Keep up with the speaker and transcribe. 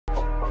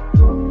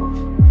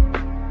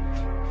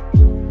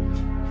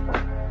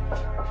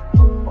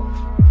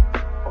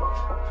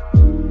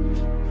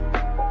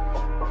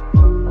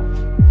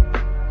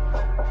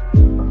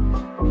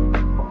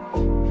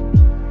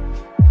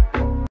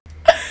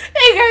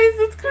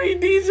it's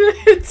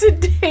Queendija. In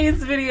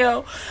today's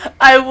video,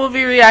 I will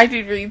be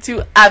reacting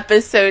to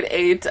episode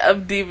 8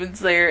 of Demon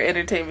Slayer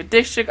Entertainment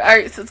District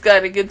Arcs. It's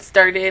gonna get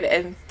started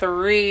in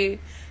 3,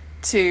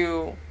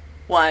 2,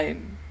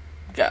 1,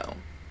 go.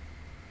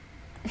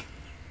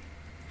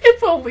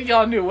 If only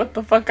y'all knew what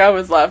the fuck I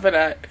was laughing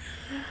at.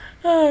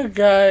 Oh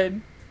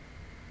god.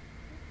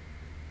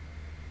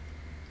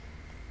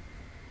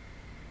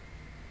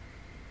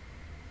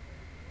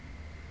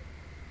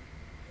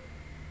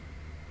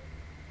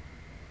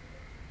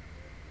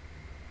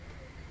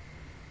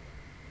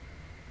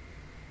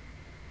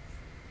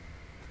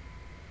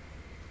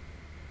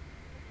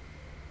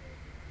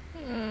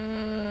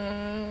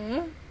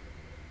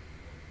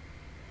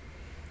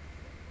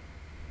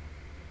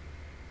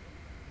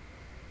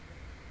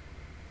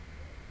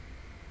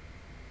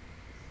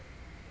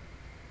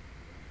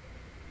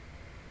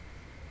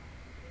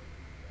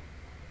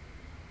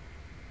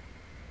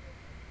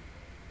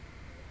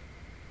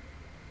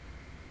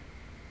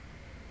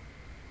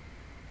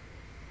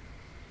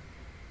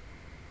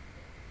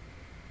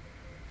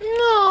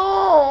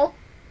 No.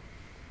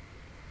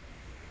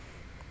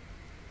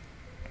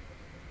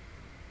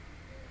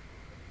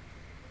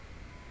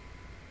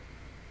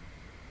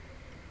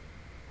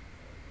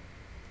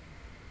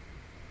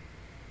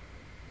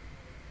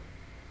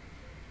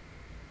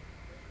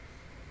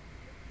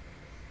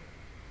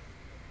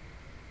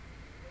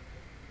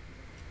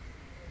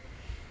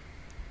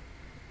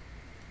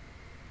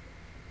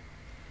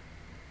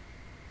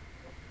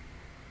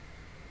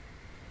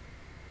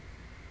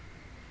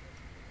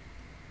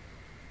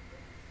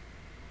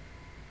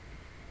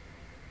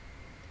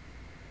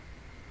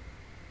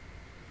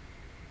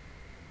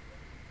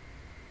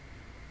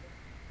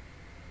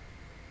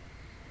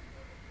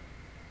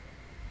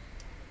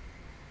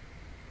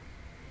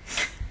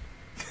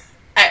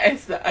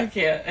 I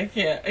can't,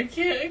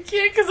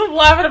 because I'm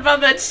laughing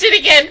about that shit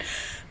again.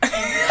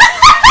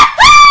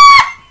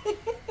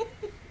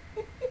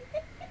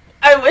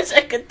 I wish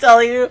I could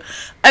tell you.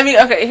 I mean,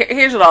 okay,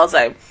 here's what I'll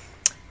say.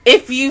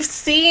 If you've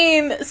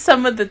seen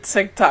some of the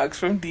TikToks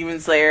from Demon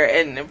Slayer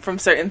and from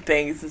certain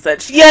things and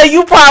such, yeah,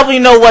 you probably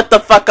know what the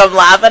fuck I'm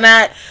laughing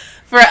at.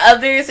 For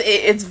others,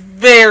 it's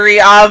very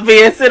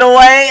obvious in a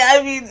way.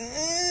 I mean,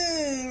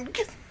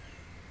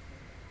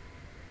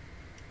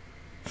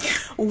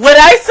 when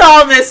I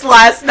saw this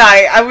last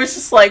night, I was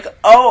just like,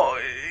 oh,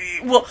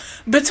 well,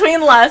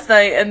 between last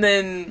night and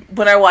then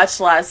when I watched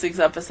last week's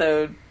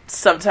episode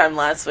sometime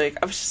last week,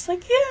 I was just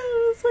like, yeah,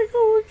 I was like,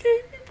 oh,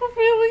 okay, people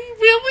really,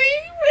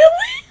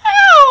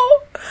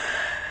 how?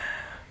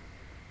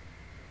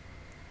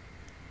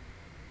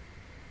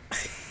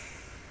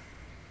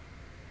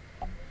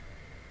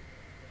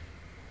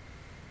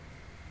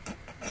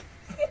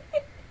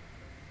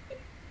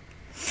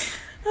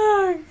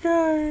 Oh,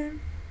 God.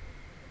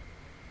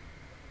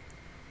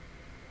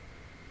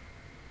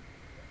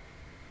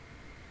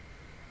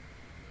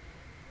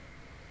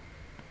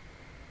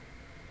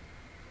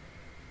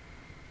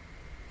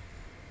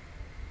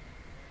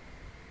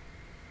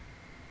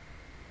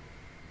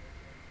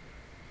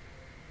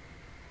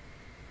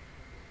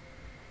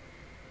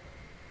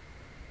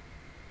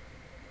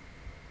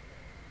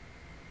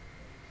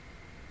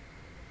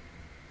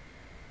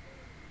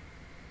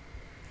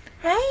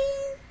 Right?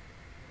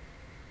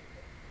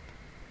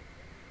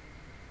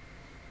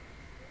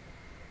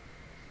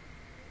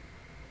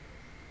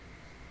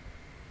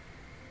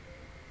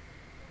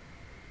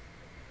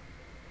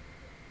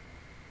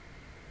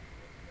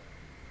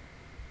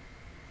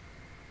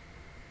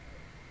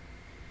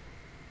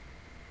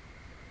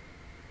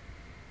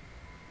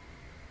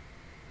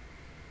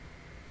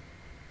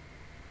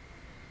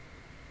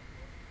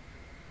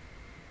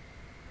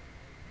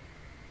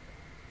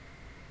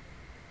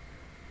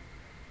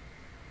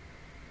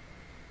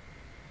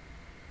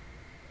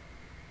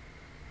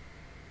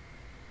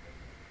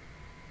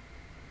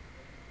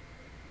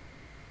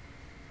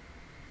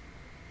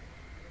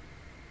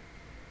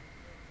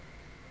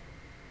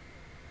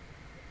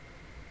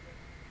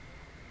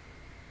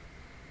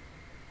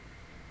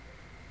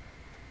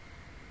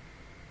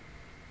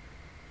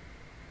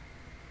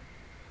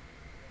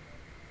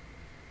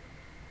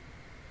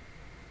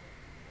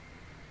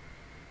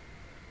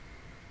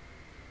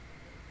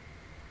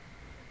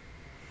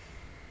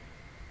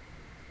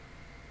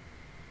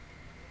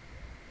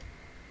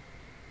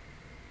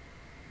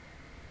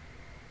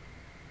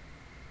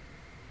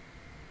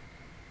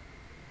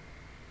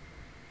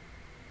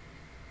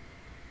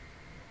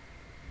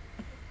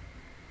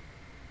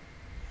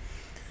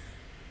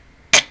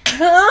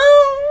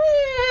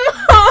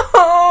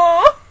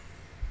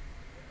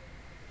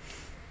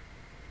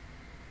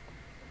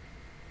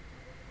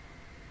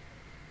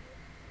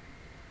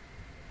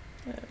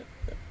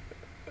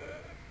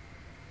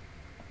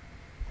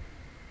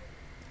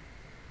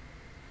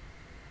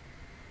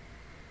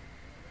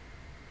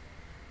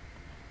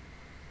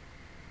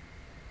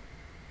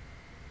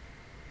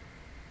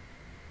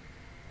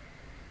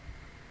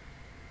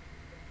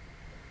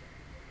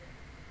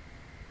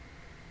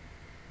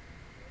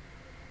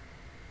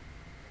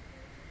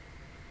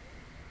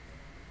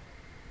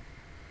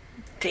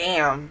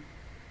 Damn.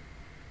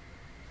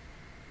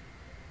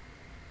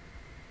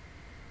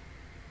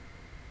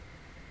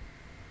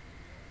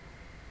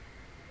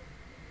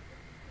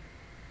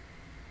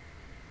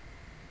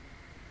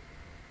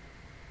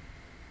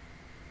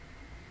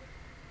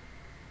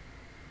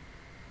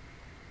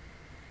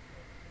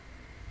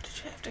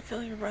 Did you have to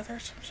kill your brother or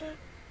some shit?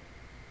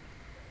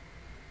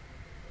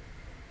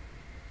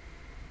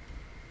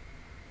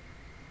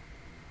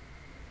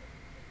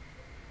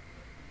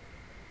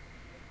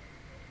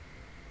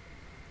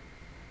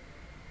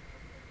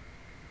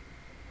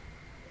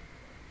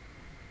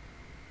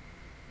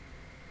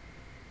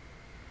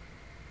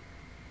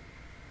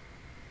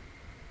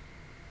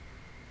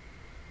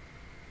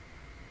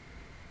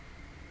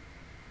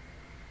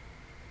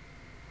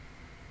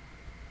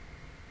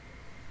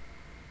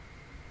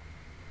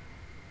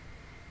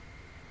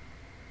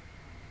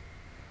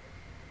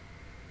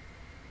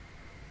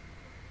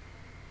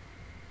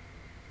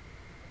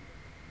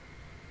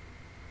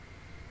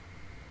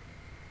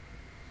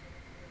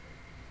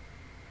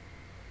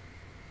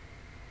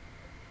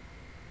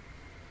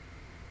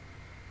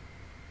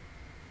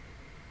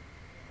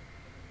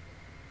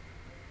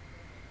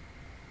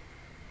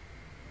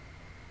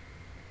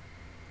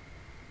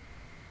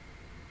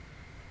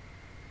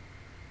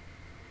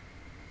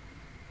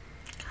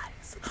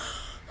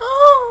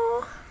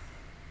 Oh.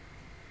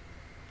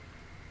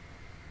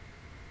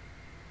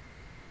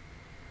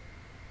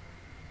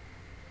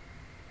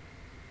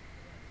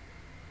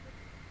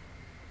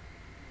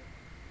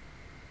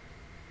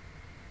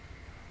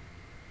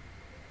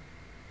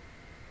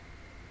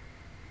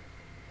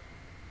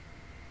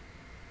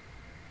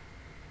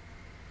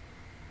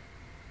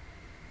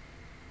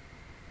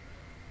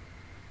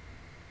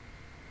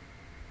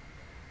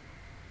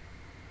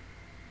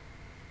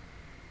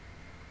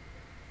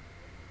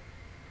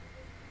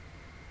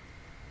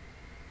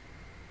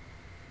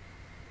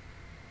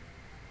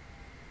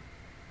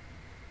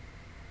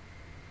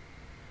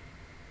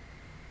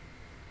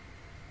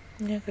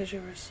 Yeah, because you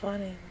were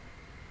sweating.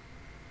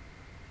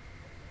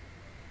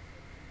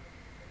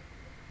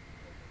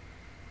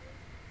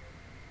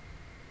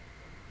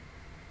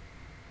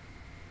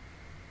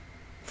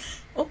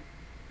 Oh.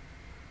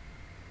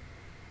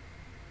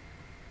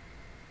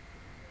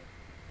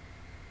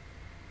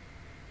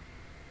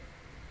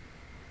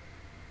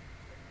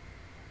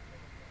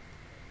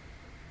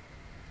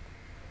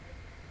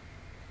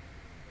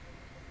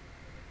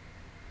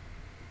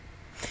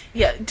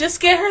 Yeah, just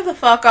get her the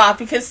fuck off,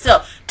 because still,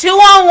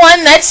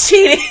 2-on-1, that's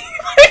cheating.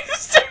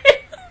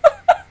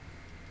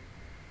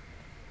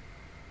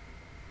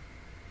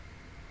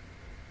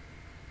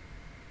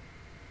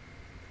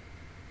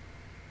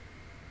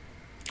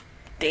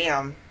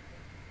 Damn.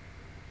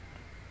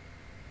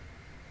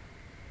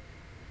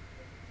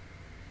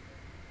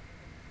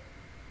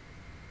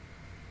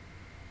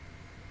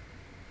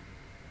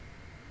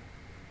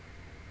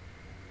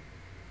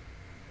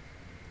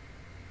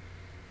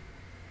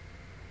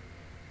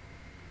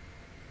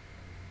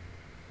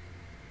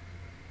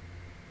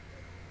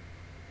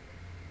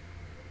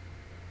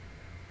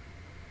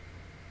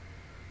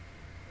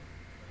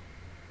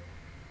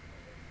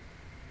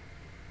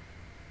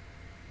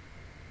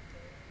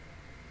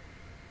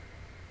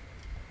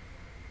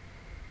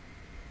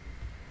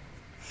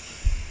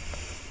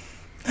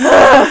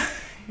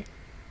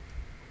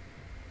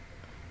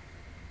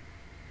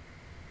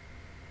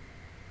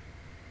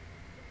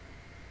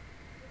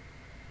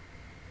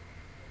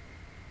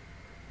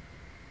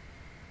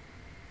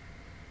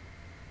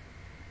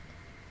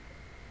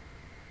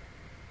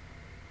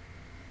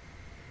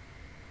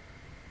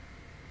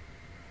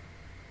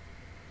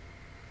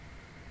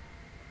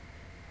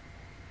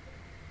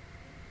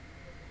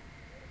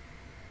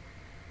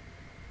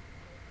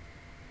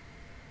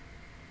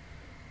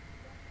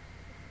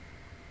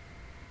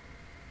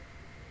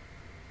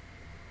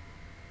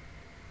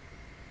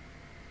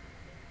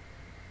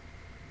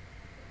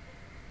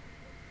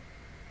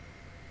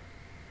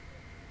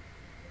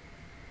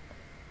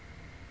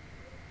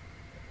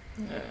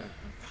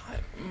 God,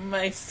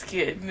 my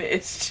skin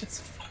is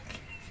just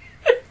fucking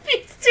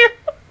these two.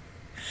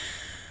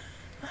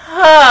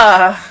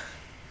 Ah.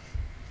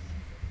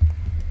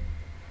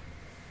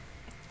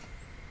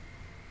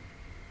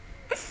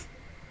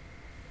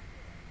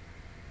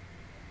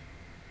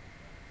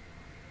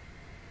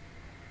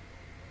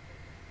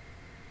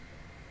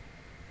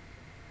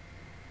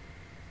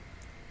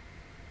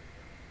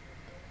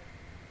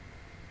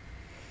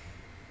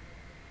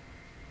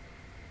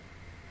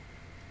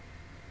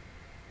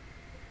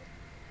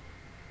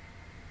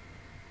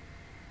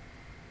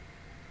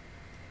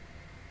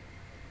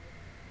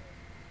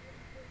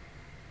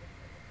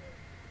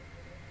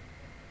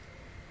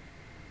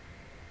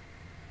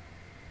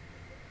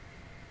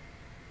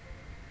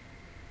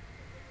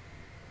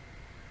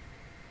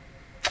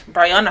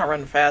 Bro, y'all not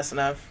running fast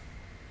enough.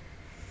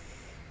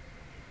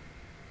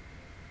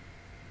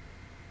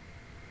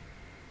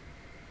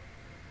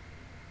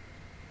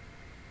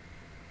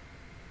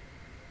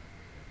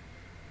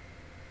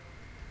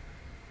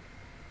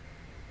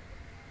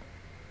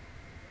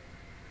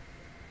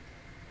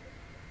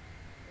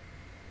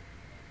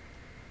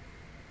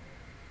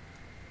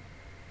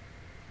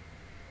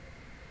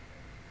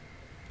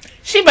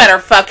 She better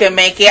fucking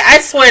make it. I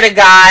swear to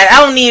God,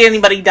 I don't need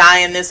anybody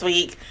dying this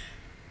week.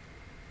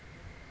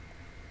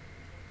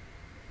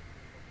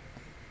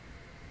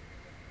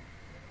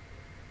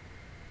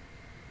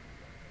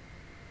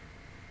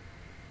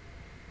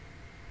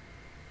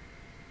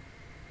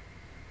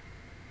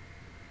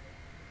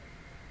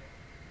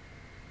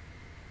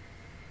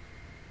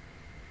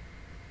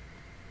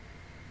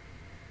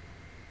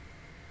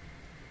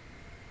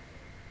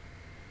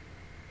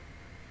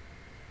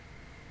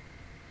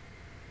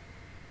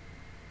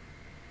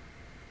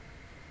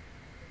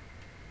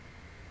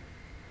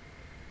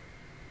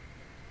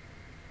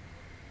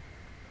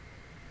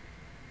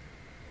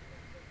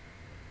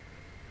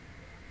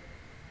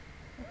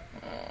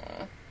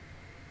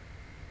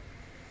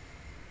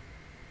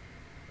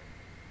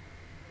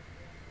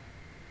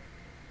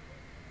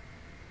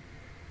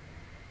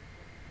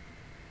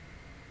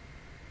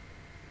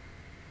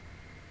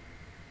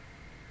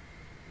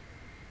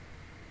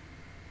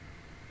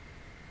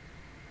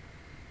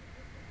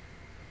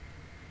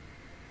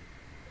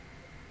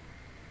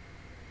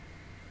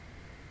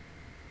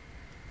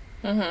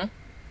 Mm-hmm.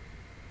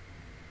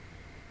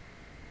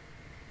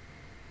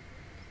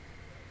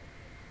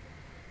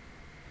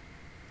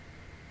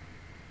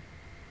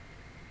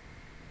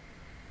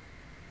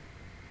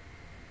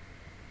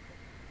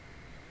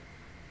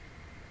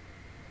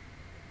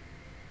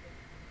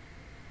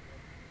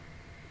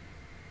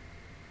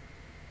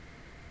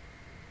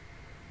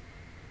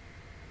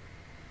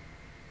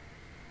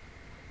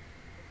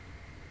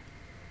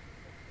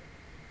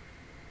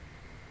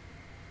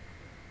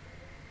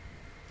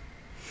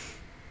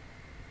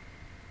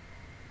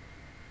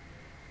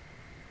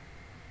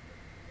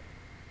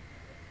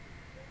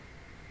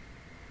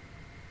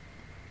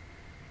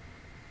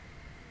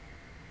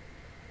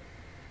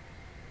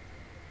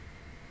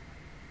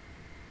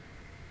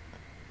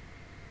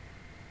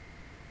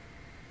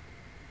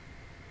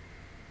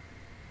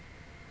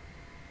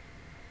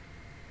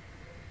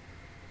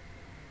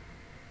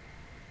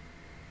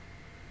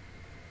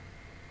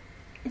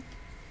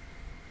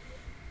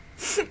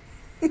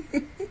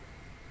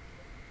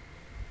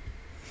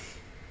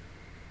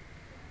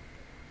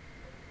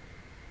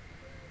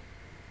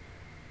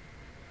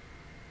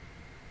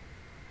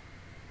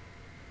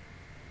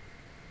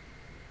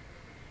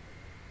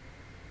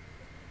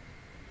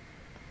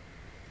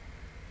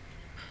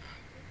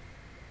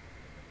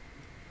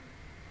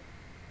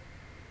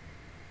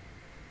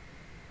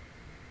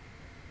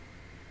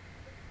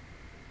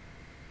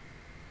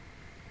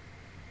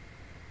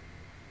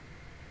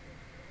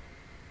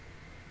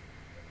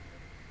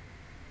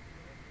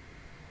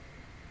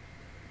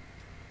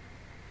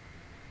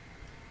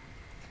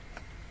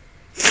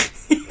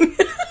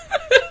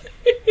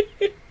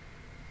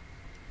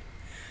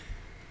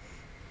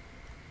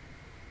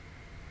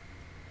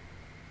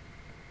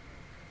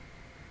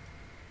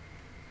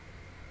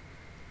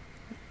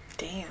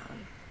 Damn.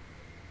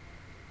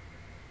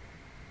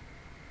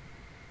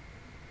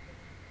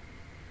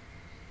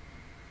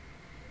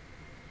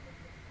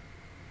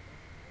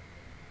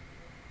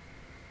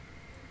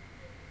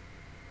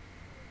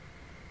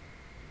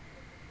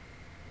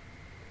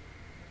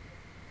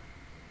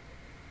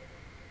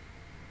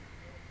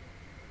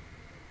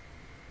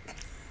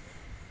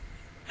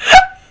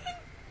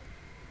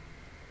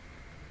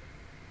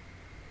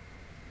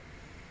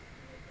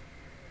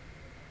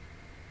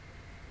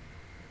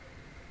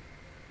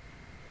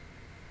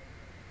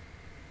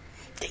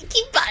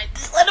 Keep fine.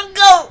 Just let him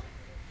go.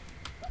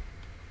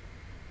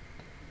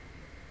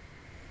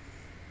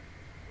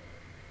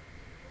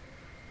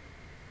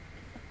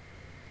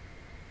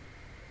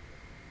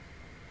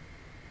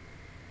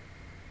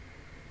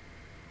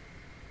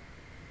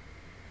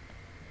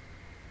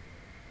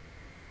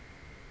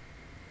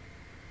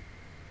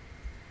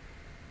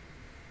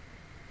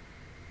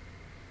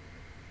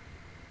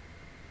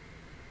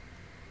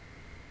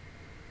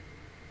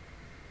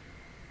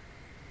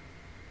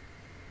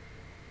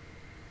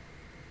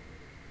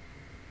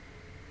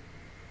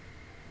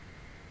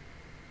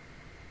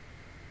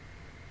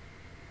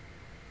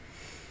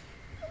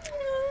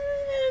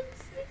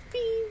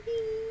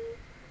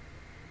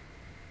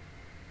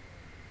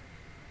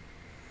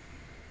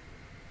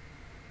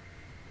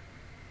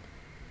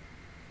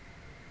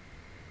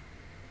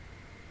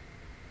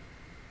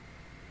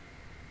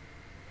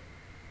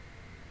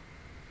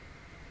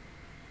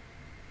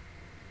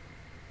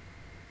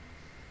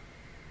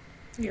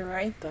 You're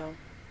right, though.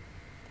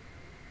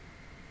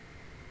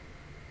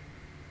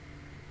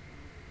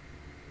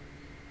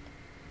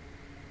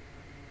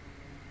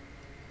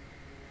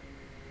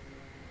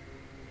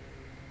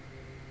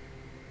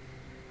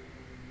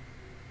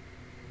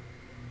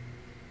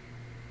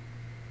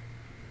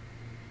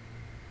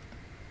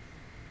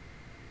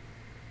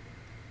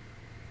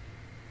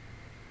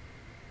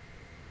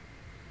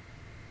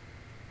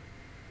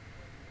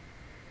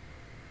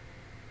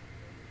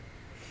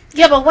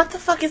 Yeah, but what the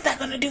fuck is that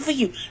gonna do for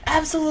you?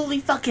 Absolutely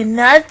fucking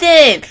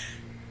nothing.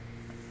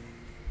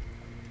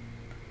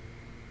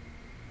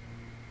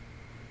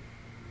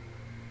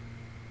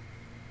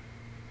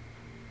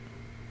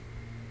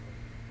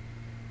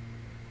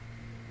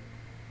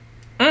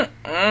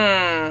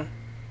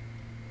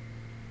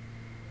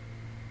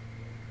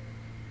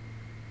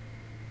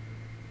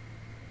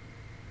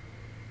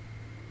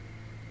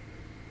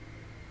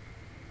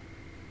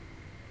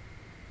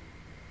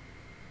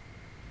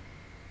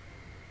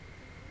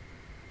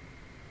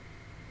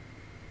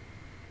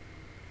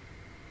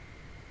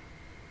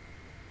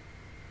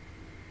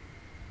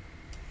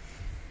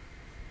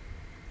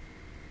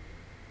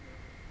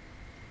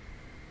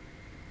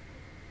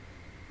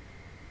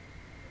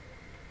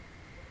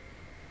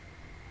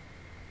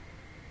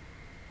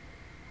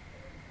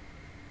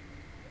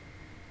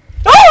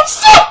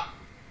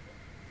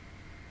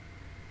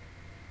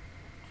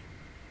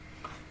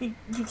 You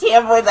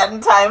can't avoid that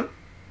in time.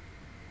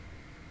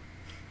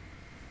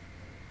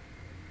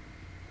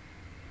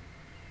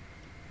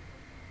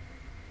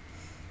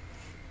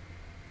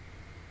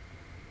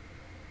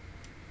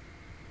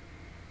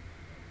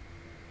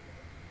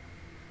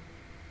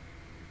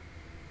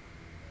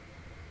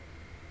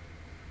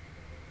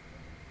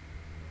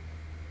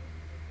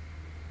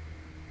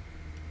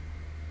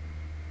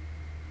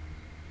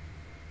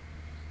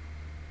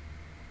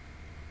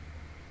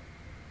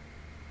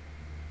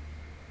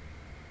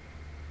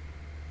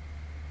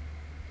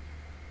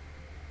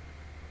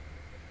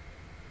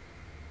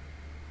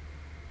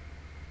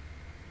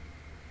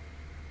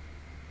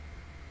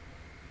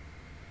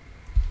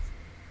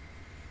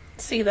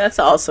 See, that's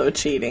also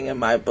cheating in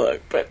my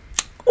book, but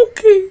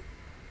okay.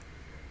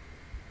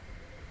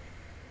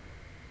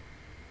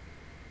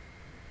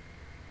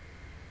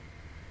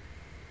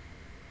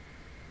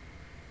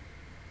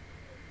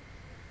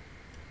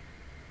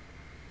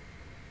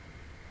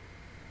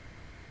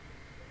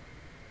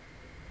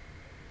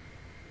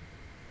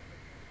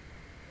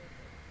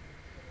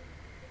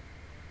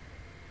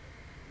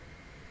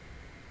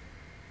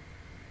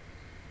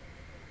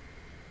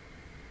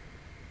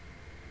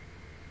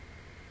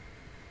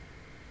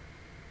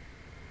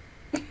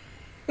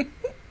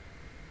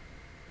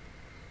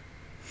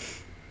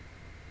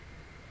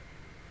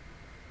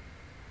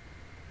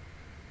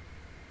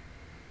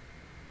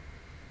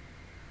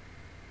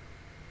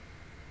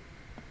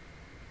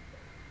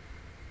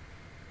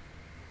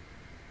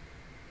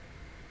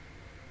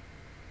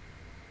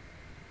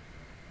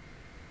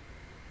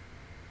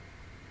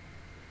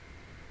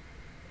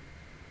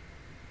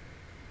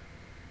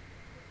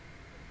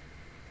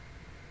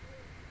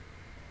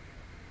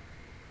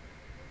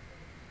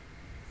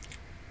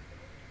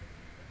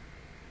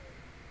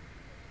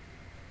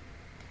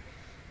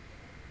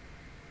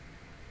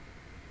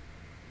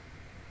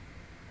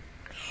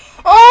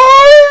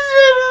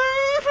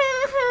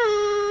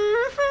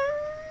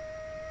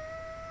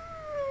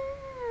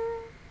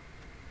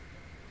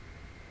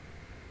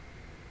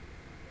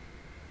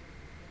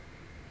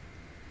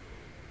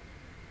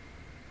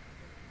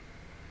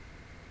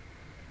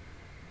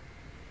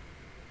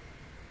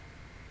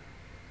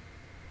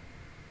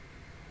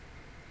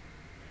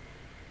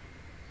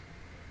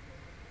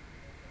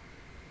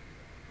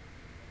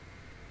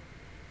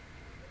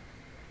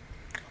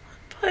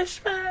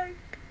 Pushback.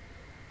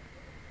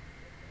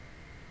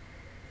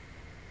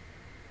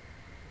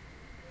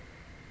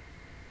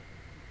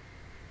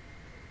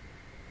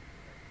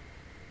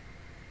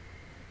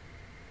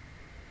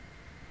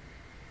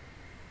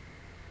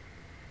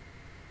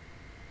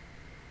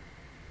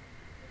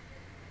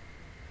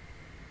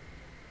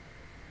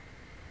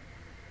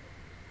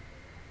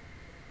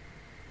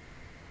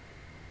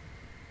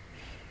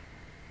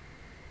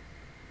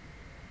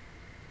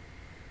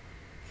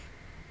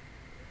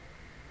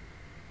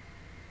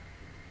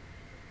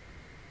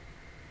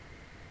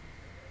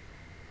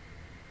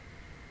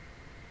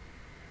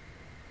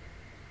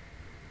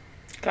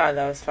 God,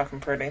 that was fucking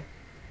pretty.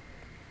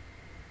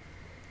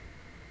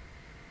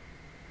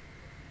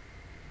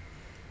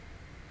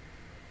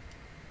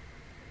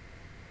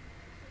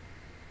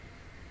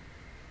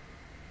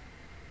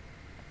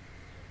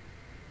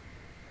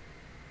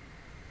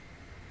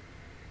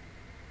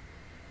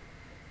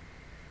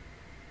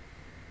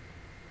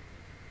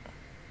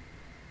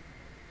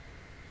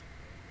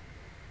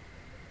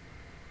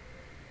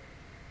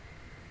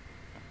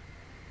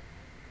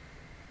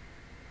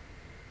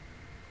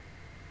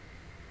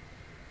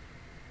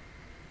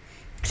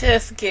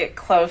 Just get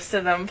close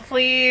to them,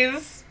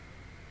 please.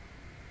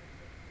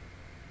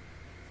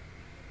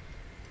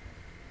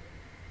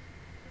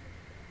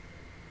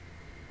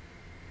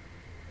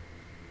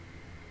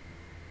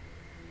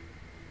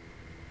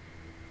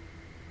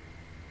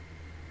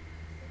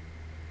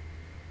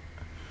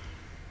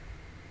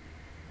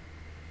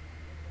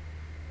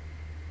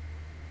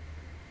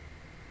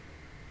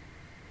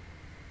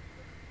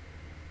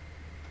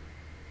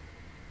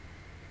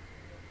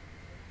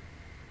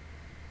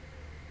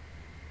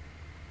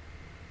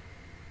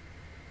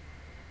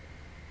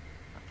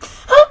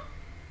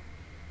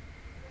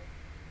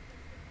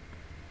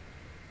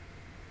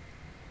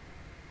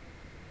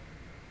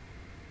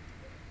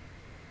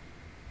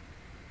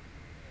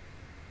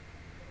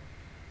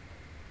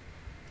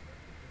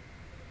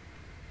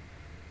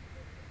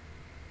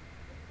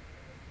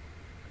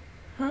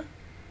 Huh?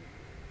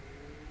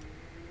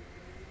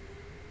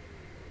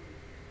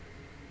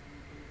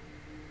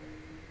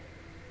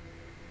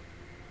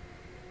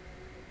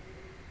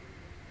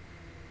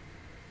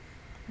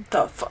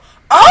 The fuck?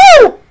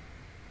 Oh!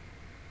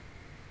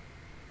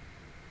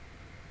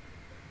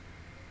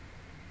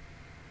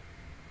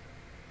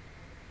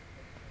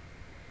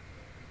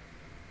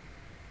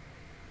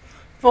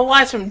 But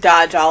watch him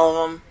dodge all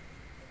of them.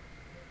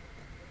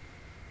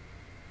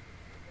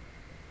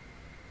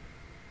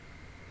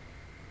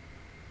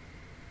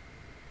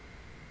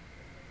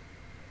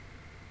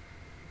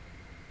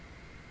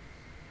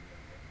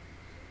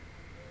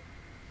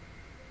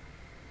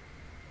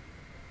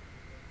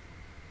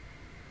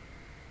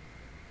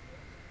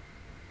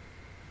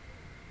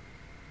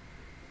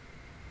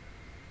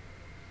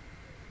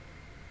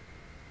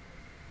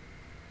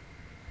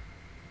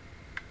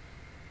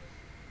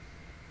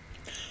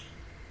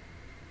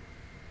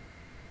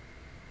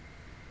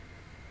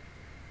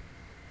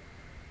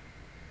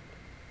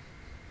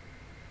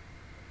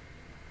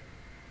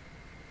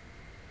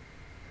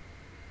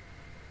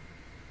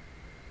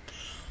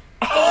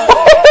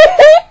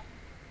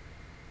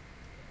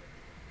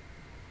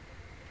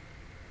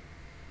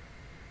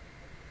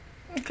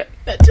 Okay,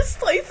 that just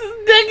slices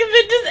dick if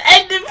it just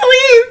ended,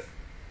 please.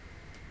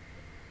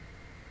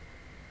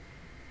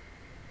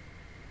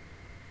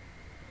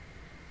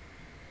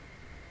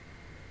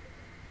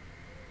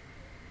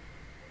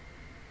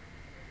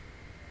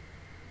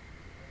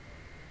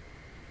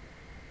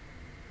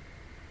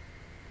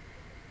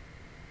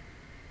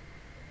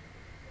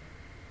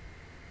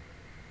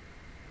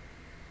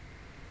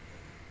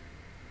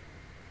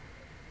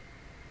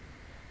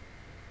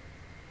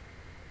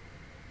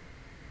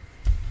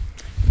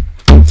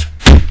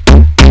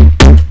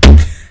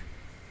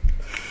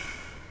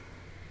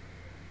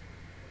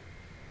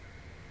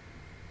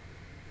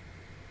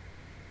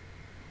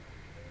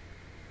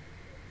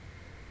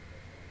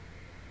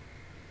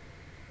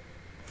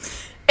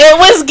 It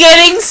was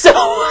getting so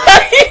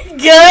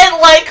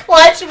good, like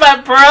clutch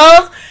my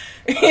pearls.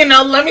 You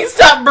know, let me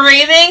stop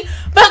breathing.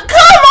 But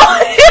come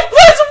on, it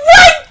was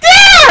right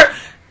there.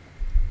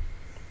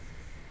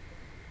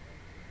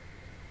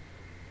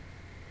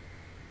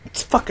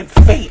 It's fucking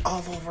fate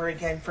all over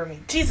again for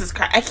me. Jesus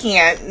Christ, I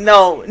can't.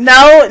 No, I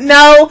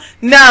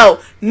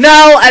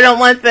don't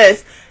want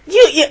this.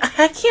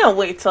 I can't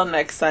wait till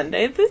next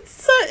Sunday.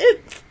 That's the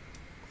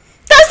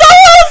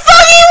whole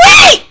fucking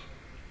week.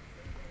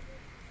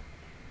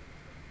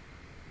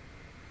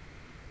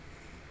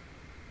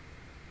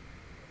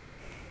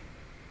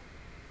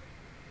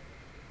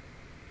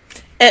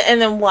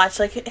 And then watch,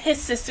 like, his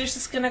sister's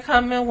just gonna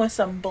come in with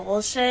some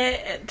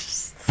bullshit and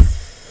just...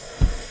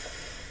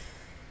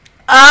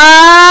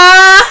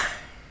 I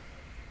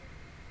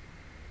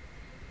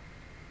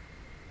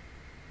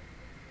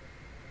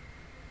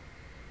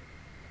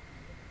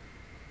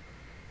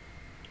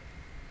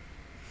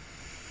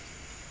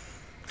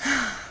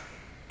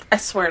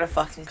swear to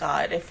fucking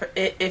God,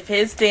 if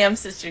his damn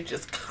sister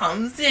just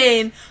comes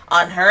in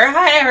on her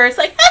high horse,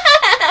 like,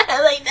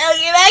 like, no,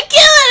 you're not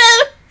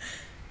killing him!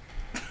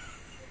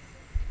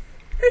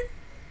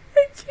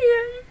 I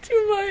can't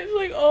too much.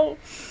 Like, oh.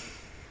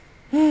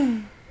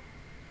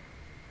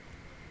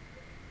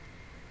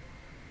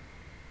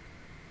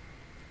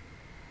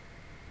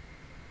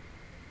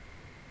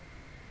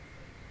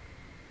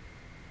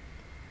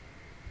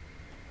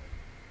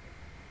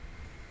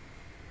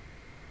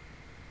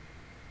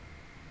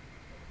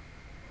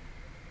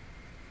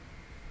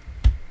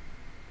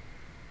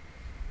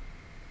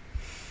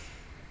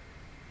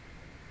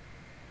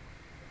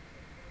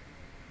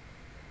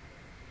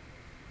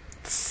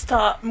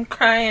 Stop, I'm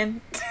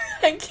crying.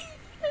 I can't.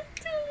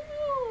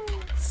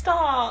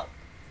 Stop.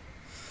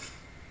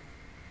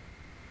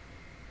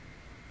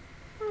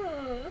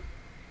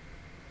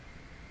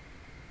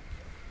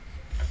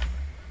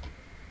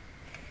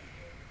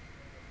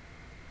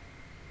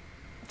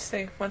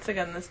 See, once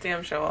again, this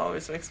damn show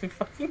always makes me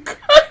fucking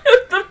cry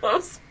at the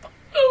most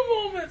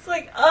moments.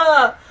 Like,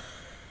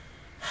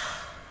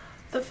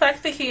 the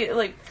fact that he,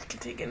 like,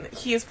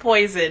 he is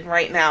poisoned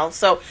right now,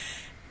 so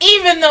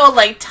even though,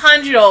 like,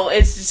 Tanjiro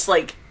is just,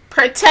 like,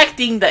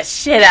 protecting the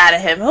shit out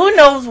of him, who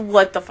knows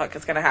what the fuck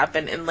is gonna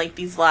happen in, like,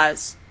 these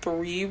last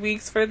 3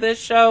 weeks for this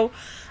show.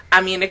 I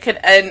mean, it could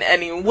end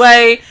any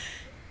way.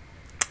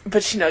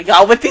 But, you know,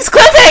 y'all with these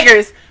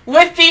cliffhangers.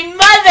 With the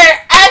mother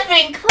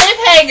effing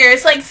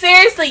cliffhangers. Like,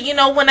 seriously, you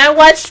know, when I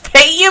watched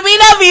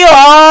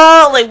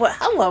PayUBW, like, what,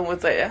 how long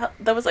was it?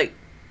 That was, like,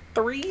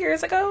 3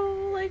 years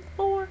ago? Like,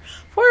 four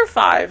or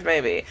five,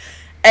 maybe.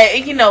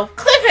 You know,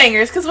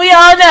 cliffhangers, because we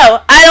all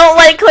know I don't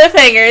like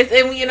cliffhangers,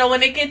 and you know,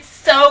 when it gets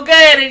so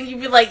good, and you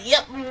be like,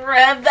 yep,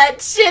 rev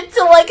that shit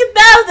to like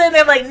 1,000,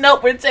 they're like,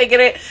 nope, we're taking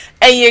it,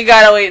 and you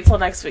gotta wait until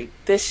next week.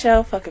 This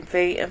show, fucking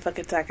Fate, and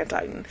fucking Attack on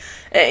Titan.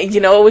 And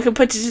you know what, we can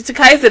put Jujutsu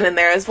Kaisen in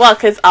there as well,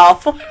 because all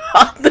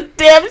the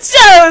damn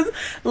shows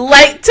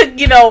like to,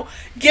 you know,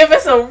 give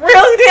us a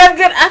really damn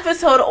good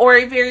episode, or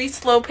a very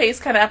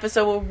slow-paced kind of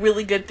episode with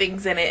really good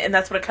things in it, and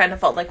that's what it kind of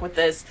felt like with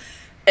this.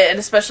 And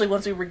especially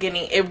once we were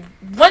getting it,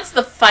 once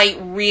the fight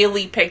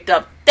really picked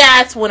up,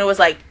 that's when it was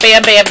like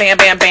bam, bam, bam,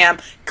 bam, bam,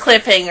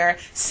 cliffhanger.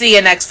 See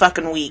you next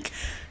fucking week.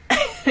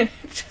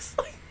 Just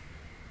like,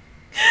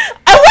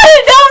 I want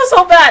to know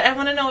so bad. I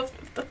want to know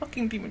if the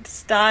fucking demon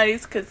just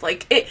dies, because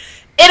like it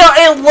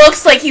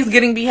looks like he's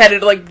getting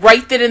beheaded, like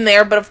right then and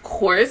there. But of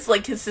course,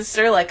 like his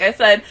sister, like I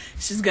said,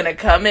 she's gonna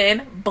come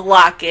in,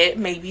 block it.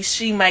 Maybe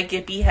she might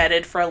get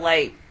beheaded for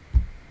like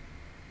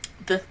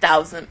the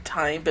 1,000th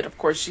time, but of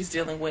course she's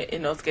dealing with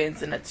Inosuke and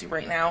Zenitsu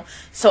right now,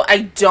 so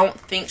I don't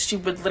think she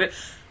would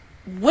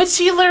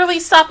she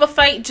literally stop a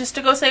fight just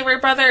to go save her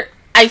brother?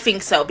 I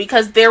think so,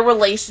 because their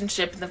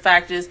relationship, and the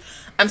fact is,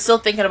 I'm still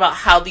thinking about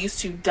how these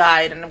two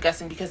died, and I'm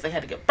guessing because they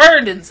had to get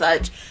burned and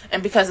such,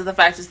 and because of the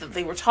fact is that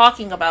they were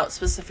talking about,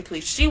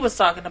 specifically she was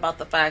talking about,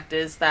 the fact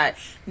is that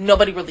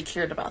nobody really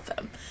cared about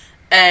them.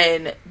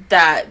 And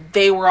that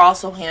they were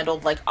also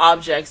handled like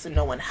objects and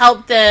no one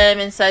helped them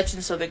and such,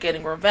 and so they're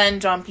getting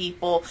revenge on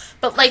people.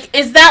 But like,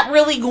 is that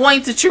really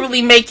going to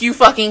truly make you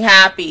fucking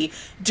happy?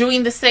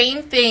 Doing the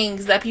same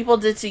things that people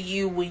did to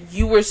you when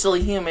you were still a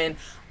human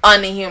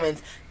on the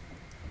humans.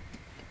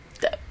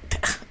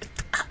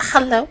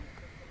 Hello?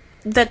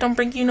 That don't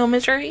bring you no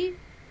misery?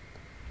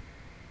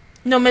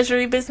 no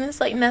misery business,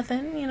 like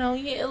nothing, you know,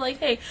 yeah, like,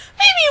 hey,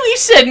 maybe we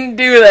shouldn't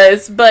do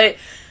this, but,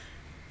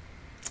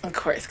 of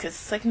course, because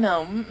it's like,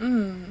 no,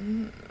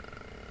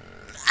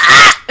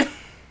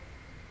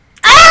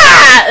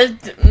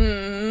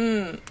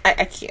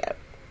 I can't.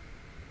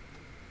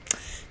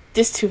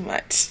 This too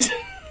much.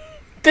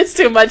 This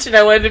too much, and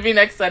I wanted to be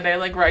next Sunday,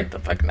 like, right the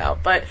fuck now,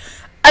 but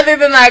other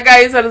than that,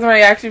 guys, that is my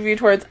reaction view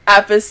towards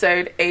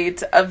episode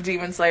 8 of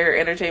Demon Slayer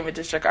Entertainment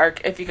District Arc.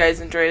 If you guys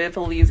enjoyed it,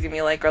 please give me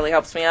a like, really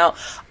helps me out.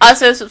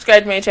 Also,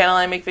 subscribe to my channel.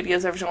 I make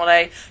videos every single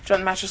day. Join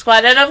the Master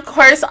Squad. And, of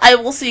course, I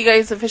will see you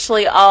guys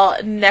officially all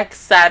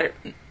next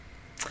Sunday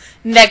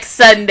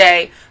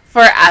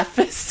for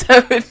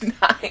episode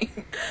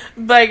 9.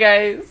 Bye,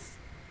 guys.